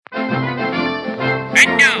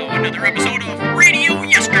And now, another episode of Radio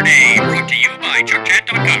Yesterday, brought to you by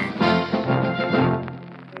ChuckChat.com.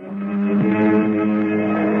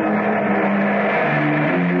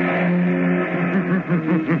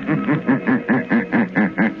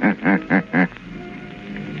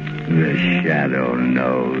 The Shadow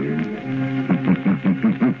knows.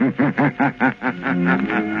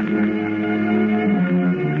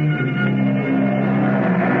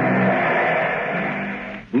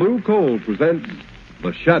 Blue Coal presents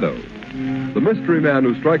The Shadow, the mystery man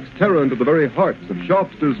who strikes terror into the very hearts of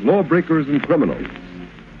shopsters, lawbreakers, and criminals.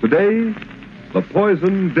 Today, the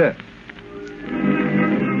Poison Death.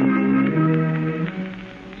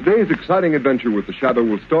 Today's exciting adventure with The Shadow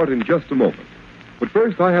will start in just a moment. But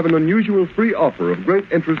first, I have an unusual free offer of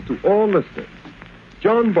great interest to all listeners.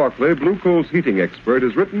 John Barclay, Blue Coal's heating expert,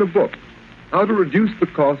 has written a book, How to Reduce the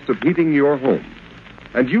Cost of Heating Your Home.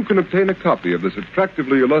 And you can obtain a copy of this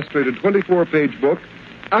attractively illustrated 24-page book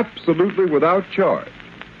absolutely without charge.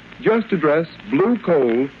 Just address Blue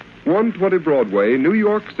Coal, 120 Broadway, New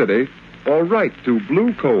York City, or write to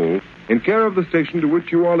Blue Coal in care of the station to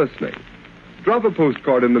which you are listening. Drop a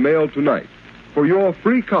postcard in the mail tonight for your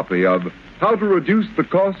free copy of How to Reduce the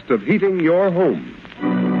Cost of Heating Your Home.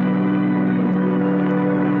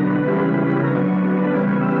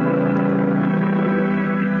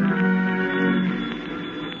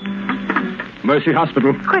 Mercy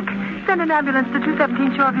Hospital. Quick, send an ambulance to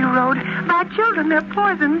 217 Shoreview Road. My children, they're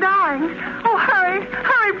poisoned, dying. Oh, hurry.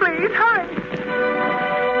 Hurry, please. Hurry.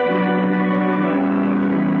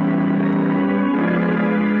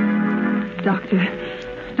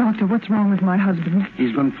 Doctor, what's wrong with my husband?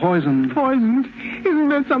 He's been poisoned. Poisoned? Isn't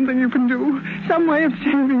there something you can do? Some way of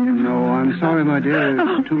saving him? No, I'm sorry, my dear.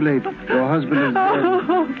 It's too late. Your husband is dead.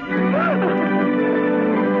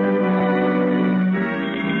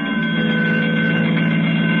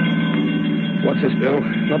 What's this, Bill?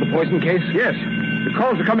 Another poison case? Yes. The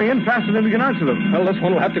calls are coming in faster than we can answer them. Well, this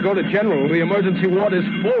one will have to go to General. The emergency ward is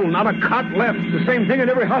full. Not a cot left. It's the same thing in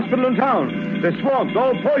every hospital in town. They're swamped,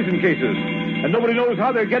 all poison cases. And nobody knows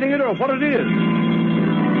how they're getting it or what it is.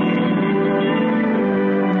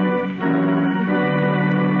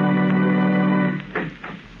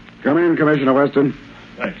 Come in, Commissioner Weston.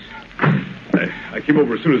 Thanks. I came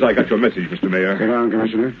over as soon as I got your message, Mr. Mayor. Sit down,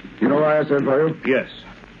 Commissioner. You know why I sent for you? Yes.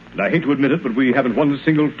 And I hate to admit it, but we haven't one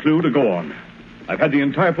single clue to go on. I've had the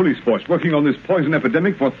entire police force working on this poison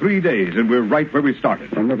epidemic for 3 days, and we're right where we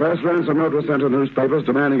started. When the first ransom note was sent to the newspapers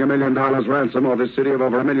demanding $1 million ransom or this city of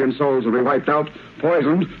over 1 million souls will be wiped out,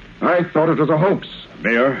 poisoned, I thought it was a hoax.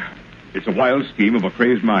 Mayor, it's a wild scheme of a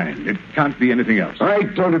crazed mind. It can't be anything else. I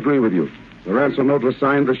don't agree with you. The ransom note was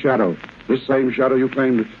signed The Shadow. This same Shadow you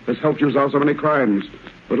claimed has helped you solve so many crimes,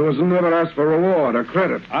 but who has never asked for reward or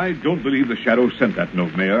credit. I don't believe the Shadow sent that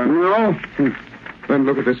note, Mayor. No? Then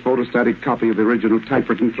look at this photostatic copy of the original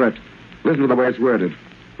typewritten threat. Listen to the way it's worded.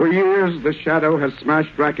 For years, the Shadow has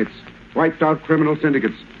smashed rackets, wiped out criminal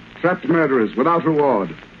syndicates, trapped murderers without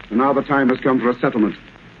reward. And now the time has come for a settlement.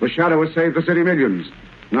 The Shadow has saved the city millions.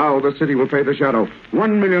 Now the city will pay the Shadow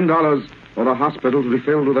 $1 million for the hospitals to be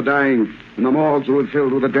filled with the dying and the morgues will be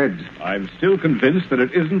filled with the dead. I'm still convinced that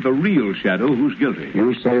it isn't the real Shadow who's guilty.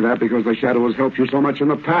 You say that because the Shadow has helped you so much in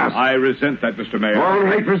the past. I resent that, Mr. Mayor. All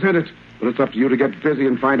right, resent it. But it's up to you to get busy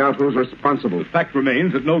and find out who's responsible. The fact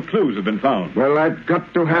remains that no clues have been found. Well, I've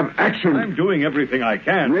got to have action. I'm doing everything I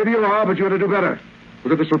can. Maybe you are, but you ought to do better.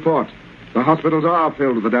 Look at this report. The hospitals are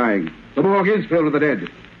filled with the dying. The morgue is filled with the dead.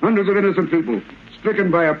 Hundreds of innocent people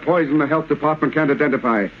stricken by a poison the health department can't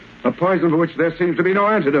identify. A poison for which there seems to be no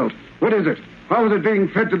antidote. What is it? How is it being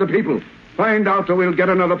fed to the people? Find out or we'll get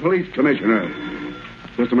another police commissioner.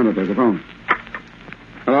 Just a minute, there's a phone.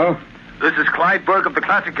 Hello? This is Clyde Burke of the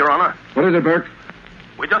Classic, Your Honor. What is it, Burke?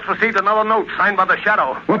 We just received another note signed by the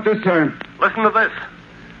Shadow. What this time? Listen to this.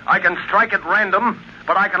 I can strike at random,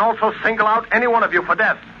 but I can also single out any one of you for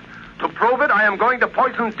death. To prove it, I am going to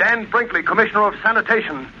poison Dan Brinkley, Commissioner of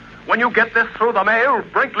Sanitation. When you get this through the mail,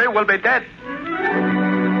 Brinkley will be dead.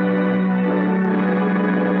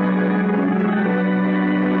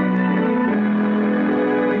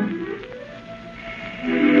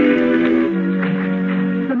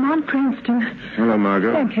 Princeton. Hello,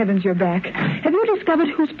 Margot. Thank heavens you're back. Have you discovered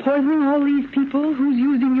who's poisoning all these people? Who's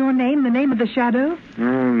using your name, the name of the Shadow? Oh,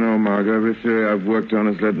 no, Margot. Every theory I've worked on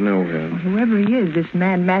has led nowhere. Well, whoever he is, this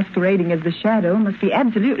man masquerading as the Shadow must be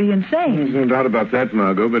absolutely insane. There's no doubt about that,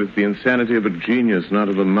 Margot, but it's the insanity of a genius, not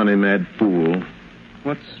of a money-mad fool.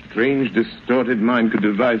 What strange, distorted mind could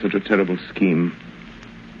devise such a terrible scheme?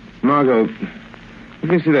 Margot,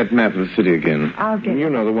 let me see that map of the city again. I'll get it. You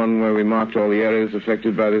know, the one where we marked all the areas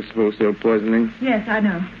affected by this wholesale poisoning? Yes, I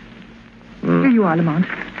know. Here you are, Lamont.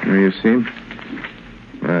 There you see.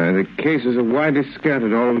 The cases are widely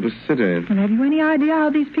scattered all over the city. Well, have you any idea how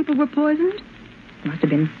these people were poisoned? Must have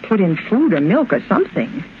been put in food or milk or something.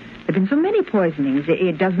 There have been so many poisonings.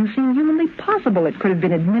 It doesn't seem humanly possible it could have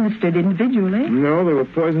been administered individually. No, they were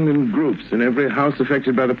poisoned in groups. In every house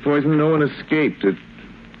affected by the poison, no one escaped. It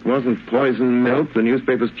wasn't poisoned milk. The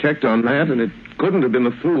newspapers checked on that, and it couldn't have been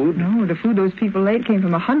the food. No, the food those people ate came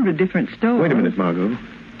from 100 different stores. Wait a minute, Margot.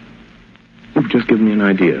 You've just given me an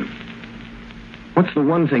idea. What's the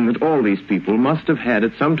one thing that all these people must have had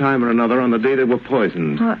at some time or another on the day they were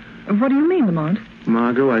poisoned? What do you mean, Lamont?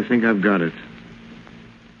 Margot, I think I've got it.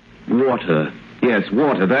 Water. Yes,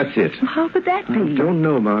 water, that's it. Well, how could that be? I don't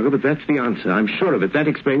know, Margot, but that's the answer. I'm sure of it. That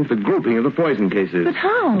explains the grouping of the poison cases. But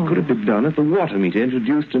how? It could have been done at the water meter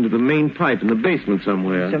introduced into the main pipe in the basement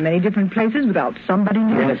somewhere. So many different places without somebody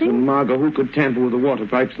noticing? Yes, and Margot, who could tamper with the water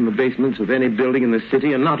pipes in the basements of any building in the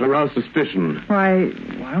city and not arouse suspicion? Why,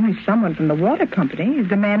 only someone from the water company.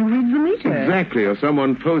 The man who reads the meter. Exactly, or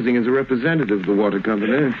someone posing as a representative of the water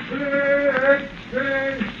company.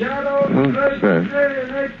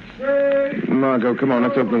 Margot, come on,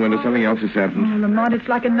 let's open the window. Something else has happened. Oh, Lamont, it's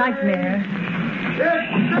like a nightmare.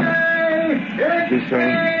 She's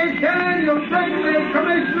saying... Daniel Brinkley,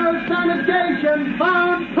 Commissioner of Sanitation,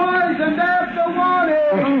 found poisoned after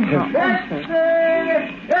warning.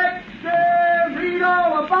 X-ray, read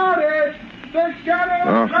all about it. The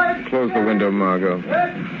shadow... close the window, Margot.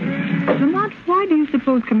 Lamont, why do you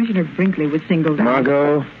suppose Commissioner Brinkley was singled out?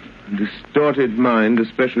 Margot, a distorted mind,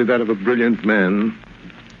 especially that of a brilliant man,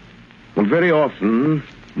 will very often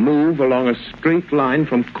move along a straight line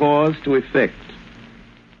from cause to effect.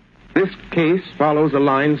 This case follows a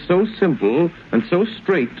line so simple and so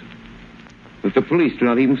straight that the police do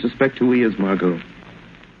not even suspect who he is, Margot.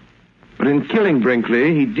 But in killing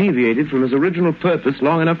Brinkley, he deviated from his original purpose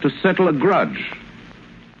long enough to settle a grudge.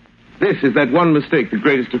 This is that one mistake the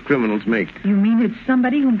greatest of criminals make. You mean it's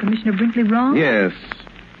somebody whom Commissioner Brinkley wronged? Yes.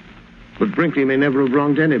 But Brinkley may never have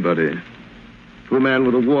wronged anybody. To a man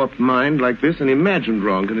with a warped mind like this, an imagined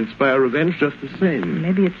wrong can inspire revenge just the same.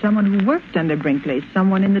 Maybe it's someone who worked under Brinkley,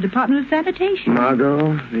 someone in the Department of Sanitation.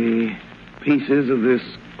 Margot, the pieces of this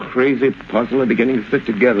crazy puzzle are beginning to fit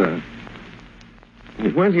together.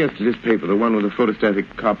 Where's yesterday's paper, the one with the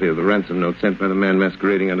photostatic copy of the ransom note sent by the man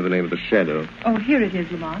masquerading under the name of the Shadow? Oh, here it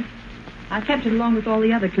is, Lamont. I kept it along with all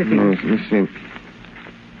the other clippings. Let me see.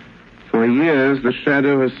 For years, the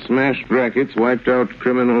Shadow has smashed rackets, wiped out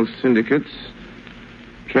criminal syndicates,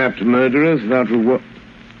 trapped murderers without reward.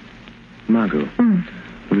 Margot,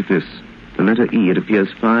 look at this. The letter E, it appears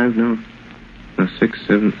 6,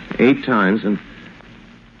 7, 8 times, and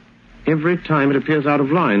every time it appears out of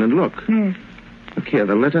line. And look. Yes. Look here,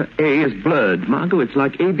 the letter A is blurred. Margot, it's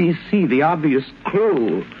like ABC, the obvious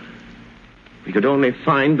clue. We could only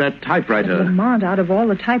find that typewriter. But Lamont, out of all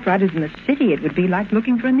the typewriters in the city, it would be like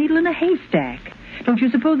looking for a needle in a haystack. Don't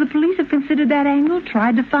you suppose the police have considered that angle,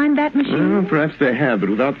 tried to find that machine? Well, perhaps they have, but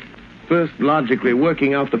without first logically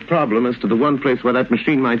working out the problem as to the one place where that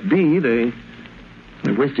machine might be, they're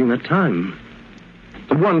wasting their time.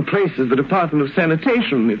 The one place is the Department of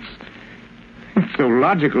Sanitation. It's so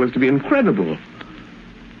logical as to be incredible.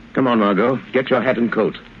 Come on, Margot. Get your hat and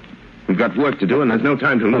coat. We've got work to do, and there's no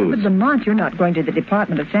time to lose. But, Lamont, you're not going to the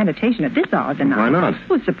Department of Sanitation at this hour of the night. Why not?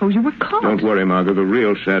 Well, suppose you were caught. Don't worry, Margot. The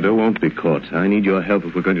real Shadow won't be caught. I need your help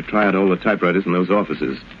if we're going to try out all the typewriters in those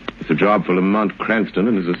offices. It's a job for Lamont Cranston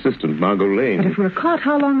and his assistant, Margot Lane. But if we're caught,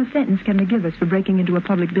 how long a sentence can they give us for breaking into a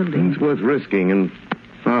public building? It's worth risking, and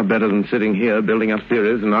far better than sitting here building up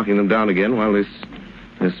theories and knocking them down again while this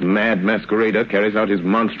mad masquerader carries out his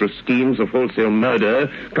monstrous schemes of wholesale murder.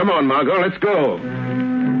 Come on, Margot, let's go.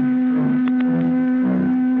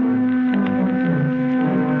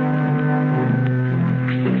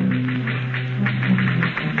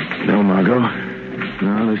 No, Margot.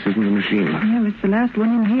 No, this isn't the machine. Yeah, it's the last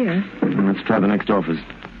one in here. Let's try the next office.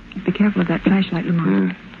 Be careful of that flashlight,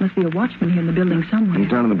 Lamont. Must be a watchman here in the building somewhere. He's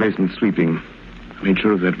down in the basement sleeping. I made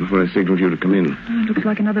sure of that before I signaled you to come in. It looks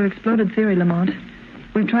like another exploded theory, Lamont.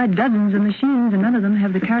 We've tried dozens of machines, and none of them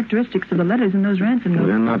have the characteristics of the letters in those ransom notes.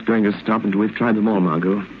 We're not going to stop until we've tried them all,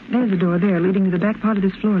 Margot. There's a door there leading to the back part of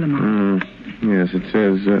this floor, Lamont. Yes, it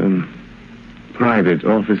says, Private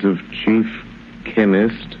Office of Chief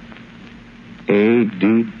Chemist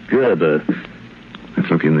A.D. Gerber. Let's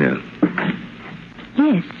look in there.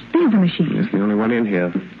 Yes, there's the machine. It's the only one in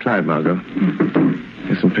here. Try it, Margot.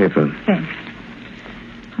 Here's some paper. Thanks.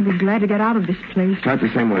 I'll be glad to get out of this place. Type the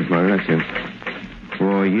same words, Margot. That's it.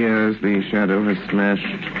 For years, the Shadow has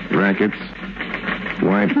smashed rackets,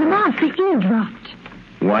 Lamont, the ear dropped.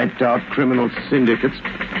 wiped out criminal syndicates,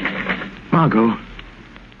 Margot.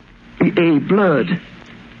 The A blurred.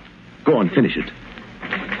 Go on, finish it.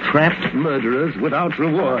 Trapped murderers without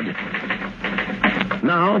reward.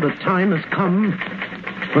 Now the time has come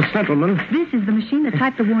for settlement. This is the machine that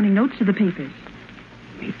typed the warning notes to the papers.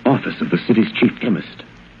 The office of the city's chief chemist.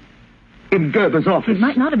 In Gerber's office. It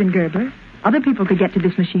might not have been Gerber. Other people could get to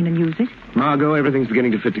this machine and use it. Margot, everything's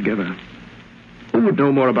beginning to fit together. Who would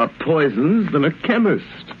know more about poisons than a chemist?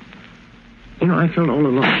 You know, I felt all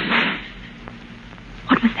alone.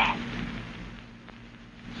 What was that?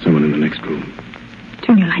 Someone in the next room.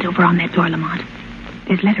 Turn your light over on that door, Lamont.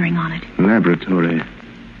 There's lettering on it. Laboratory.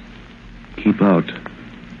 Keep out.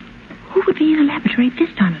 Who would be in a laboratory at this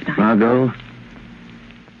time of night? Margot,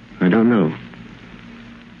 I don't know.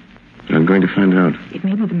 But I'm going to find out. It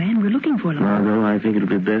may be the man we're looking for, Lamont. Margot, I think it'll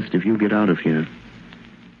be best if you get out of here.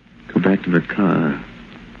 Go back to the car.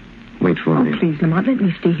 Wait for me. Oh, please, Lamont, let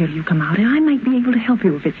me stay here till you come out, and I might be able to help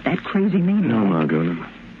you if it's that crazy maniac. No, Margot, no.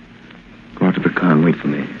 Go out to the car and wait for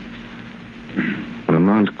me.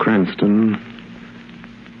 Lamont Cranston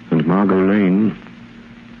and Margot Lane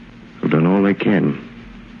have done all they can.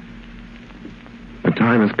 The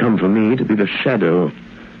time has come for me to be the shadow.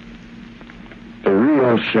 The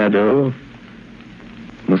real shadow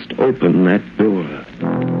must open that door.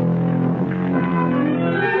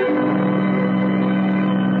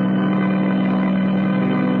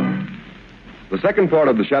 The second part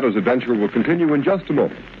of the Shadow's adventure will continue in just a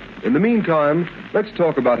moment. In the meantime, let's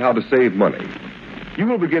talk about how to save money. You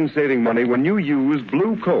will begin saving money when you use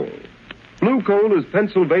blue coal. Blue coal is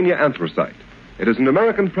Pennsylvania anthracite. It is an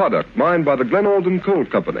American product mined by the Glen Alden Coal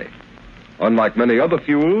Company. Unlike many other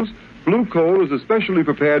fuels, blue coal is especially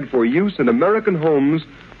prepared for use in American homes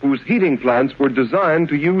whose heating plants were designed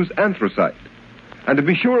to use anthracite. And to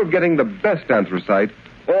be sure of getting the best anthracite,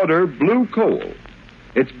 order blue coal.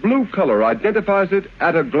 Its blue color identifies it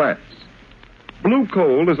at a glance. Blue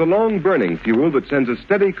coal is a long-burning fuel that sends a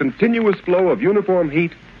steady, continuous flow of uniform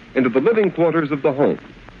heat into the living quarters of the home.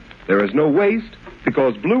 There is no waste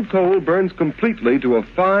because blue coal burns completely to a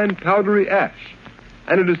fine, powdery ash,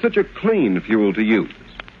 and it is such a clean fuel to use.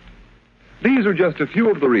 These are just a few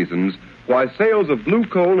of the reasons why sales of blue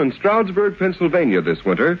coal in Stroudsburg, Pennsylvania this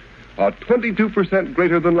winter are 22%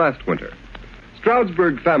 greater than last winter.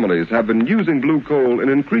 Stroudsburg families have been using blue coal in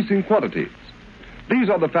increasing quantities. These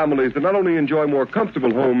are the families that not only enjoy more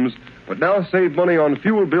comfortable homes, but now save money on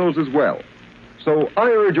fuel bills as well. So I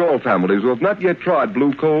urge all families who have not yet tried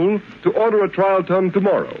blue coal to order a trial ton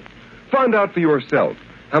tomorrow. Find out for yourself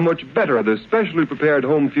how much better this specially prepared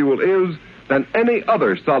home fuel is than any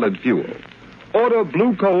other solid fuel. Order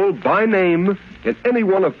blue coal by name in any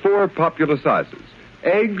one of 4 popular sizes: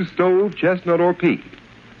 egg, stove, chestnut, or pea.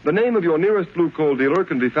 The name of your nearest blue coal dealer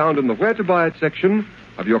can be found in the Where to Buy It section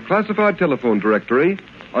of your classified telephone directory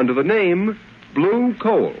under the name Blue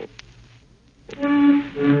Coal.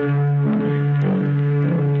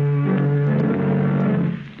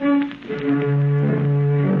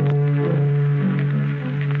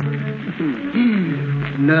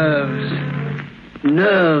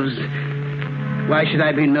 Nerves. Why should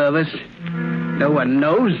I be nervous? No one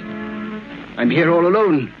knows. I'm here all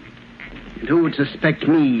alone. And who would suspect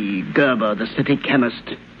me, Gerber, the city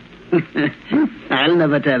chemist? I'll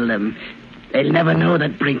never tell them. They'll never know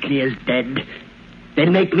that Brinkley is dead.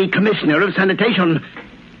 They'll make me commissioner of sanitation.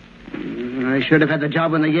 I should have had the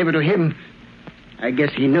job when they gave it to him. I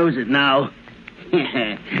guess he knows it now.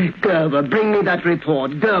 Gerber, bring me that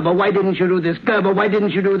report. Gerber, why didn't you do this? Gerber, why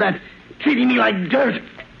didn't you do that? Treating me like dirt.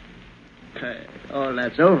 All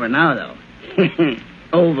that's over now, though.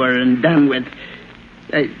 Over and done with.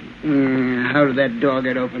 How did that door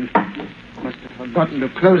get open? Must have forgotten to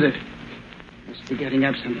close it. Must be getting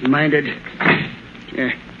absent-minded.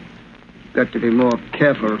 Yeah. Got to be more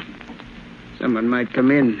careful. Someone might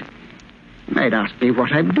come in. Might ask me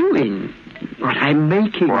what I'm doing. What I'm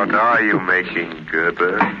making. What are you making,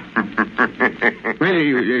 Gerber?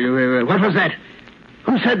 What was that?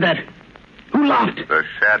 Who said that? Who laughed? The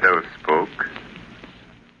shadow spoke.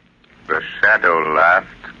 The shadow laughed,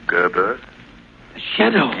 Gerber. The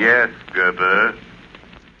shadow? Yes, Gerber.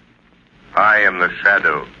 I am the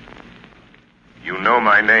shadow. You know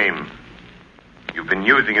my name. You've been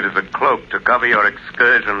using it as a cloak to cover your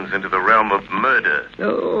excursions into the realm of murder.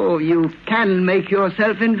 Oh, you can make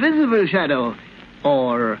yourself invisible, Shadow.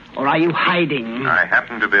 Or are you hiding? I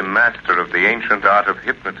happen to be master of the ancient art of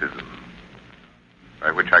hypnotism,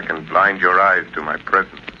 by which I can blind your eyes to my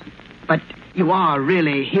presence. But you are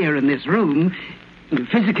really here in this room.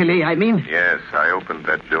 Physically, I mean. Yes, I opened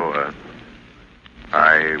that door.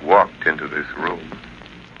 I walked into this room.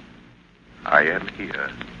 I am here.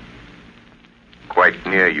 quite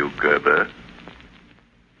near you, Gerber.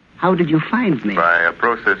 How did you find me? By a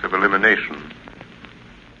process of elimination.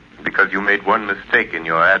 Because you made one mistake in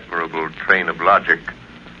your admirable train of logic.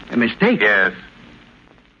 A mistake? Yes.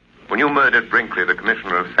 When you murdered Brinkley, the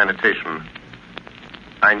Commissioner of Sanitation,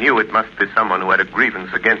 I knew it must be someone who had a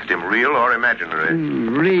grievance against him, real or imaginary.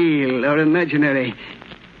 Real or imaginary.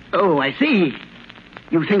 Oh, I see.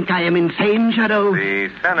 You think I am insane, Shadow?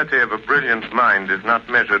 The sanity of a brilliant mind is not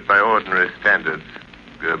measured by ordinary standards,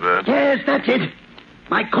 Gerber. Yes, that's it.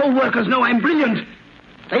 My co-workers know I'm brilliant.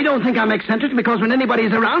 They don't think I'm eccentric because when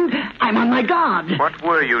anybody's around, I'm on my guard. What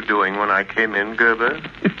were you doing when I came in, Gerber?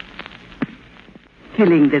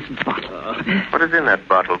 Filling this bottle. What is in that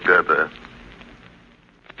bottle, Gerber?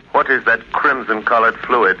 What is that crimson-colored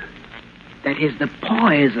fluid? That is the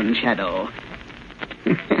poison, Shadow.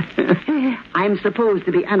 I'm supposed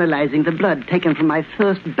to be analyzing the blood taken from my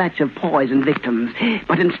first batch of poison victims,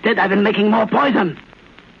 but instead I've been making more poison.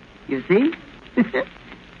 You see?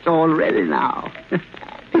 It's all ready now.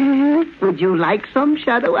 Would you like some,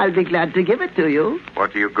 Shadow? I'll be glad to give it to you.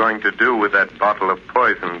 What are you going to do with that bottle of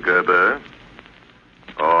poison, Gerber?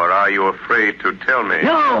 Or are you afraid to tell me?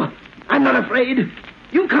 No, I'm not afraid.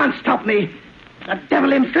 You can't stop me. The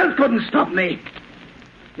devil himself couldn't stop me.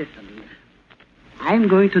 Listen, I'm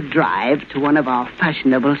going to drive to one of our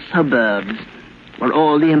fashionable suburbs where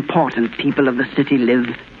all the important people of the city live.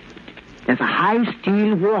 There's a high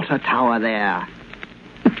steel water tower there.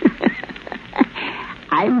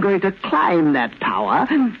 I'm going to climb that tower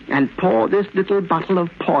and pour this little bottle of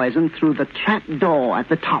poison through the trap door at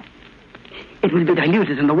the top. It will be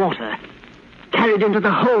diluted in the water, carried into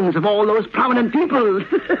the homes of all those prominent people.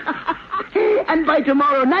 And by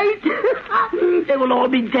tomorrow night, they will all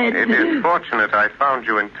be dead. It is fortunate I found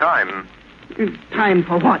you in time. In time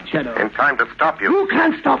for what, Shadow? In time to stop you. You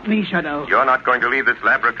can't stop me, Shadow. You're not going to leave this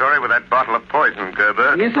laboratory with that bottle of poison,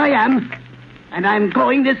 Gerber. Yes, I am. And I'm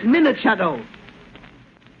going this minute, Shadow.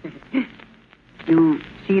 You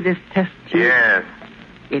see this test tube? Yes.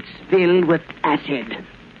 It's filled with acid.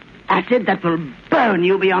 Acid that will burn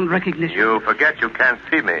you beyond recognition. You forget you can't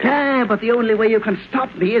see me. Yeah, but the only way you can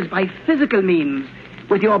stop me is by physical means,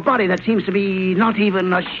 with your body that seems to be not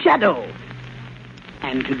even a shadow.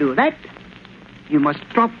 And to do that, you must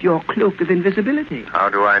drop your cloak of invisibility. How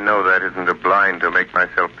do I know that isn't a blind to make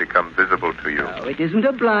myself become visible to you? No, it isn't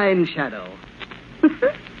a blind, Shadow.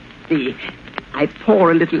 See, I pour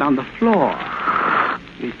a little on the floor.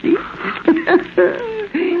 You see?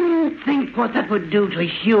 Think what that would do to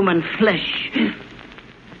human flesh.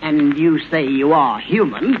 And you say you are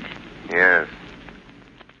human. Yes.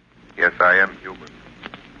 Yes, I am human.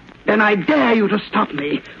 Then I dare you to stop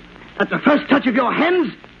me. At the first touch of your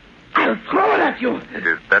hands, I'll throw it at you. It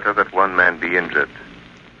is better that one man be injured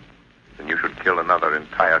than you should kill another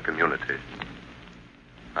entire community.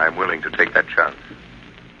 I'm willing to take that chance.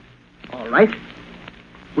 All right.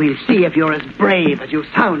 We'll see if you're as brave as you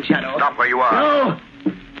sound, Shadow. Stop where you are. No.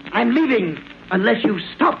 I'm leaving unless you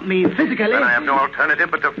stop me physically. Then I have no alternative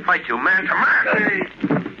but to fight you man to man.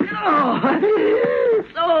 Oh,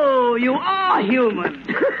 so you are human.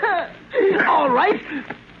 All right.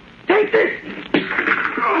 Take this.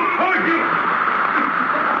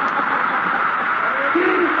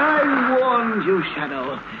 I warned you,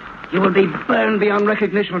 Shadow. You will be burned beyond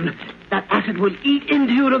recognition. That acid will eat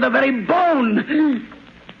into you to the very bone.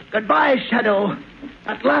 Goodbye, Shadow.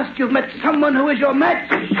 At last you've met someone who is your match.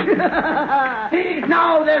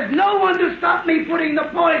 Now there's no one to stop me putting the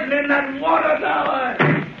poison in that water tower.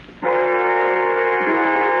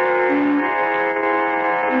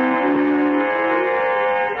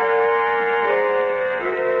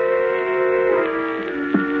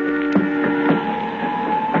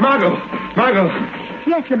 Margot.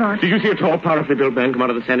 Yes, Lamont. Did you see a tall, powerfully built man come out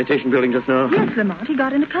of the sanitation building just now? Yes, Lamont. He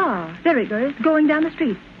got in a car. There he goes, going down the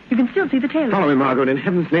street. You can still see the tail. Follow him, Margot, and in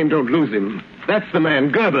heaven's name, don't lose him. That's the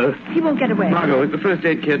man, Gerber. He won't get away. Margot, it's the first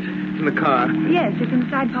aid kit. It's in the car. Yes, it's in the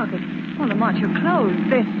side pocket. Oh, Lamont, your clothes,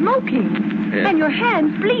 they're smoking. Yes. And your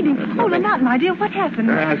hands bleeding. Oh, Lamont, my dear, what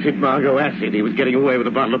happened? Acid, Margot, acid. He was getting away with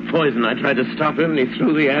a bottle of poison. I tried to stop him, and he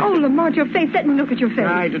threw the acid. Oh, Lamont, your face. Let me look at your face.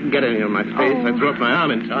 I didn't get anything on my face. Oh. I threw up my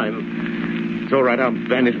arm in time. It's all right. I'll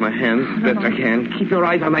bandage my hands as best I can. Keep your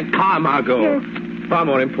eyes on that car, Margot. Yes. Far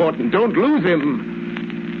more important. Don't lose him.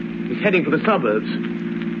 He's heading for the suburbs.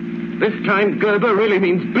 This time, Gerber really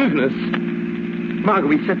means business. Margot,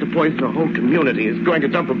 he's set to poison the whole community. He's going to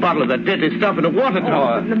dump a bottle of that deadly stuff in a water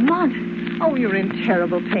tower. Oh, Lamont. Oh, you're in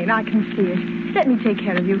terrible pain. I can see it. Let me take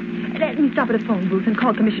care of you. Let me stop at a phone booth and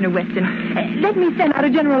call Commissioner Weston. Let me send out a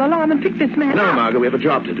general alarm and pick this man No, up. Margot, we have a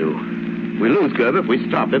job to do. We lose Gerber. If we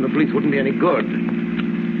stop him, the police wouldn't be any good.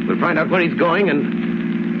 We'll find out where he's going,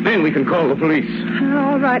 and then we can call the police.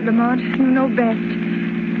 All right, Lamont. You know best.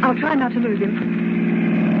 I'll try not to lose him.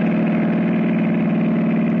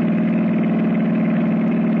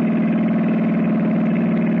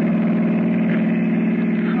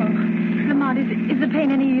 Oh, Lamont, is the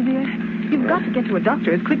pain any easier? You've got to get to a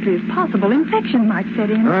doctor as quickly as possible. Infection might set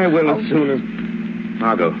in. I will as soon as...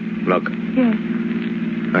 Margot, look. Yes.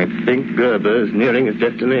 I think Gerber is nearing his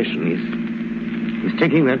destination. He's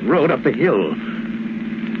taking that road up the hill.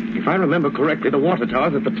 If I remember correctly, the water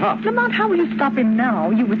tower's at the top. Lamont, how will you stop him now?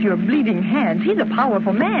 You with your bleeding hands. He's a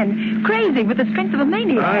powerful man. Crazy with the strength of a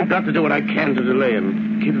maniac. I've got to do what I can to delay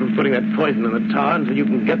him. Keep him from putting that poison in the tower until you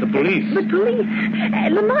can get the police. The police?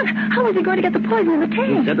 Lamont, how is he going to get the poison in the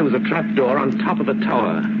tank? He said there was a trap door on top of the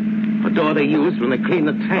tower. A door they used when they cleaned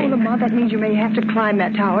the tank. Oh, Lamont, that means you may have to climb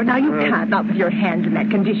that tower. Now, you can't, not with your hands in that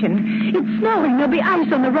condition. It's snowing. There'll be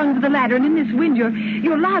ice on the rungs of the ladder, and in this wind,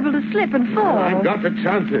 you're liable to slip and fall. I've got to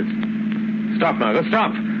chance it. Stop, Margot,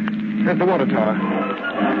 stop. There's the water tower.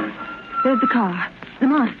 There's the car.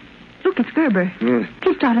 Lamont, look, it's Gerber.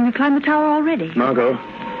 He's starting to climb the tower already. Margot,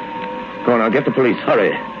 go on, now, get the police.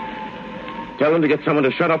 Hurry. Tell them to get someone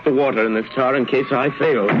to shut off the water in this tower in case I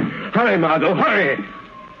fail. Hurry, Margot, hurry.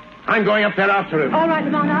 I'm going up there after him. All right,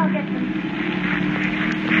 Lamont, I'll get him.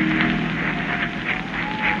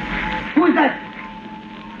 Who is that?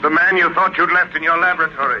 The man you thought you'd left in your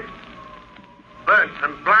laboratory. Burnt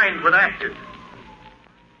and blind with acid.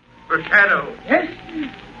 The Shadow. Yes?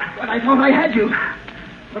 But I thought I had you.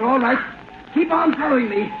 But all right. Keep on following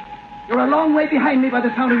me. You're a long way behind me by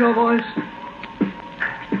the sound of your voice.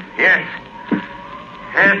 Yes.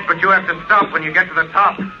 Yes, but you have to stop when you get to the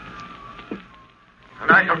top. And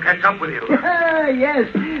I shall catch up with you. Yes.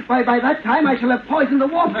 By that time, I shall have poisoned the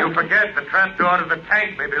water. You forget the trap door to the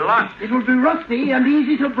tank may be locked. It will be rusty and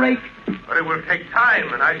easy to break. But it will take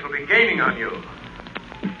time, and I shall be gaining on you.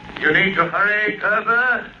 You need to hurry,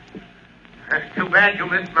 Gerber. That's too bad you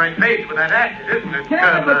missed my face with that acid, isn't it,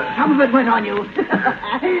 Yeah, Gerber? but some of it went on you.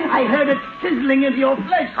 I heard it sizzling into your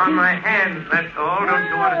flesh. On my hands, that's all. Don't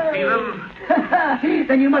you want to see them?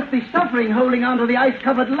 Then you must be suffering holding onto the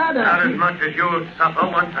ice-covered ladder. Not as much as you'll suffer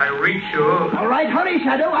once I reach you. All right, hurry,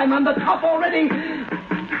 Shadow. I'm on the top already.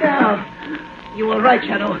 Now, you were right,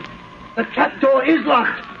 Shadow. The trap door is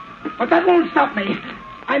locked. But that won't stop me.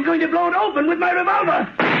 I'm going to blow it open with my revolver.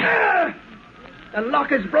 The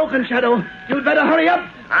lock is broken, Shadow. You'd better hurry up.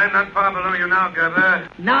 I'm not far below you now, Gerber.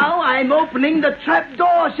 Now I'm opening the trap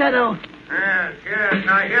door, Shadow. Yes.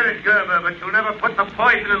 I hear it, Gerber, but you'll never put the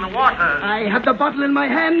poison in the water. I have the bottle in my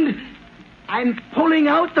hand. I'm pulling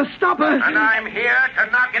out the stopper. And I'm here to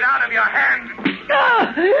knock it out of your hand.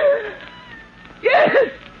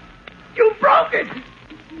 Yes! You broke it!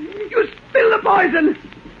 You spilled the poison!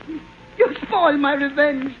 You spoiled my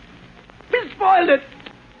revenge. You spoiled it.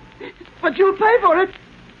 But you'll pay for it.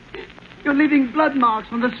 You're leaving blood marks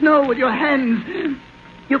on the snow with your hands.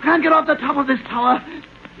 You can't get off the top of this tower.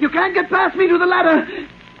 You can't get past me to the ladder.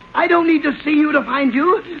 I don't need to see you to find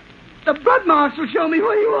you. The blood marks will show me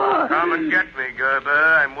where you are. Come and get me, Gerber.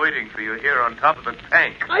 I'm waiting for you here on top of the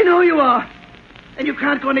tank. I know you are. And you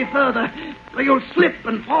can't go any further, or you'll slip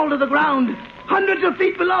and fall to the ground, hundreds of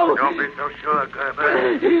feet below. Don't be so sure,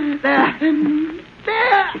 Gerber.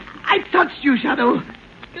 There. I touched you, Shadow.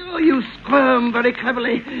 Oh, you squirm very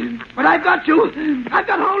cleverly. But I've got you. I've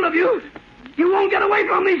got hold of you. You won't get away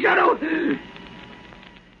from me, Shadow.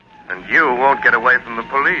 And you won't get away from the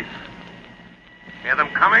police. Hear them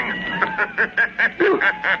coming?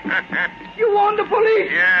 You warned the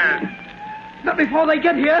police? Yes. But before they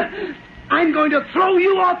get here, I'm going to throw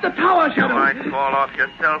you off the tower, Shadow. You might fall off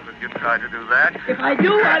yourself if you try to do that. If I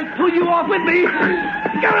do, I'll pull you off with me.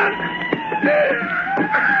 Get on.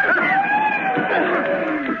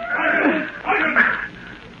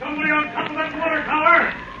 Somebody on top of that water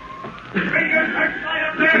tower! Bring your searchlight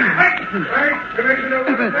up there! Quick! Commissioner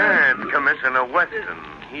Weston. And Commissioner Weston.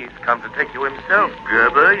 He's come to take you himself,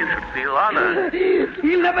 Gerber. You should feel honored.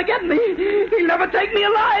 He'll never get me. He'll never take me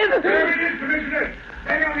alive. There it is, Commissioner.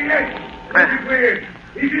 Hang on the edge. Let me clear.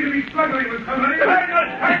 He seems to be struggling with somebody. Bring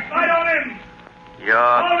the searchlight on him! You're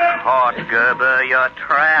caught, Gerber. You're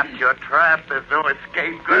trapped. You're trapped. There's no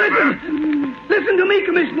escape, Gerber. Listen to me,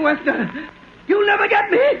 Commissioner Weston. You'll never get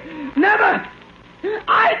me. Never.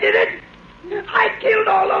 I did it. I killed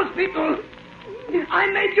all those people. I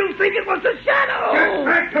made you think it was the Shadow. Get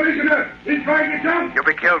back, Commissioner. He's trying to jump. You'll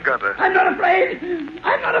be killed, Gerber. I'm not afraid.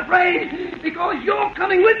 I'm not afraid. Because you're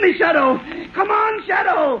coming with me, Shadow. Come on,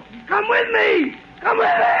 Shadow. Come with me. Come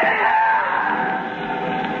with me.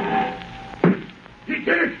 He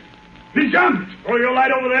did it. He jumped. Throw your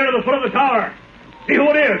light over there to the foot of the tower. See who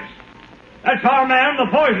it is. That's our man, the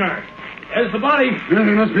poisoner. There's the body. He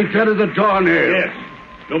must be dead as a doornail. Yes.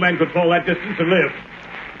 No man could fall that distance and live.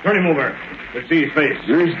 Turn him over. Let's see his face.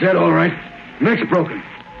 He's dead, all right. Neck's broken.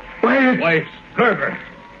 Why, it's Gerber.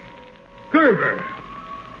 Gerber.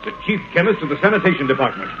 The chief chemist of the sanitation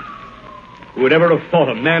department. Who would ever have thought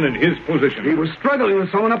a man in his position? He was struggling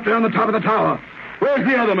with someone up there on the top of the tower. Where's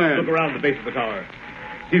the other man? Look around the base of the tower.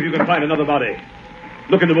 See if you can find another body.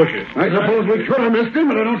 Look in the bushes. I suppose we could have missed him,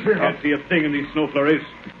 but I don't see how. Can't see a thing in these snow flurries.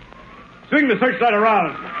 Swing the searchlight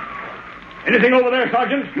around. Anything over there,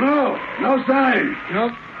 Sergeant? No sign. No.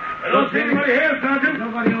 I don't see anybody here, Sergeant.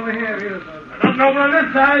 Nobody over here either, Sergeant. Nothing over on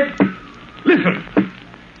this side. Listen.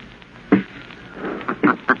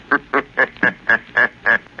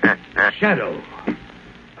 Shadow.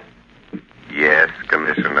 Yes,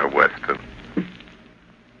 Commissioner Weston.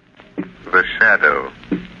 The shadow.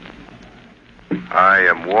 I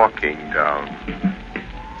am walking down.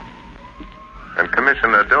 And,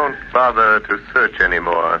 Commissioner, don't bother to search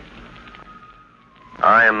anymore.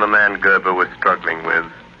 I am the man Gerber was struggling with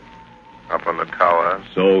up on the tower.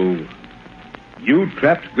 So, you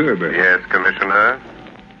trapped Gerber? Yes, Commissioner.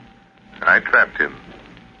 I trapped him.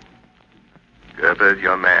 Gerber's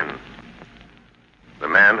your man. The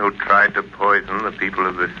man who tried to poison the people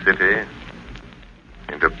of this city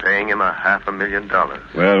into paying him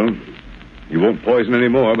 $500,000. Well, you won't poison any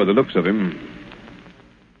more by the looks of him.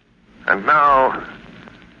 And now,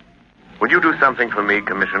 will you do something for me,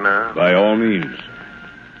 Commissioner? By all means.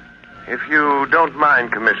 If you don't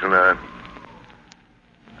mind, Commissioner,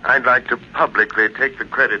 I'd like to publicly take the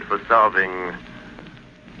credit for solving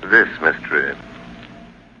this mystery.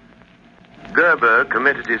 Gerber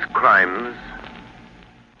committed his crimes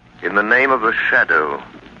in the name of the Shadow.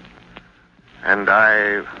 And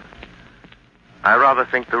I rather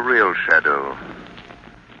think the real Shadow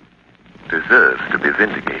deserves to be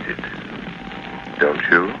vindicated. Don't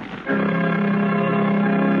you?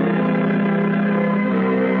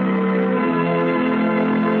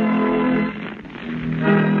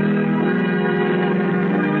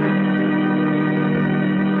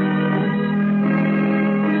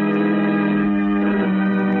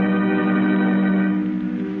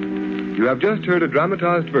 You have just heard a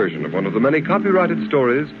dramatized version of one of the many copyrighted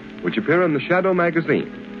stories which appear in the Shadow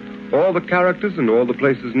magazine. All the characters and all the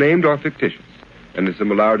places named are fictitious. Any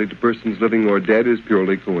similarity to persons living or dead is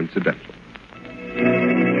purely coincidental.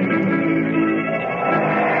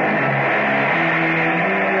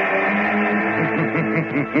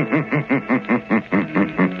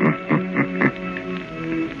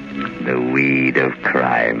 The weed of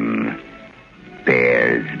crime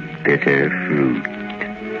bears bitter fruit.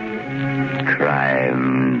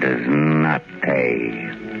 Crime does not pay.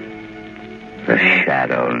 The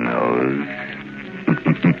Shadow knows.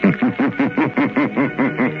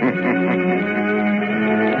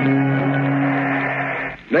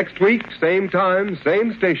 Next week, same time,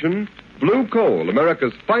 same station, Blue Coal,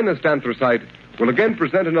 America's finest anthracite, will again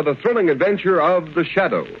present another thrilling adventure of The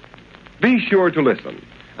Shadow. Be sure to listen,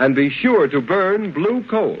 and be sure to burn Blue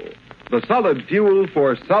Coal, the solid fuel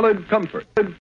for solid comfort.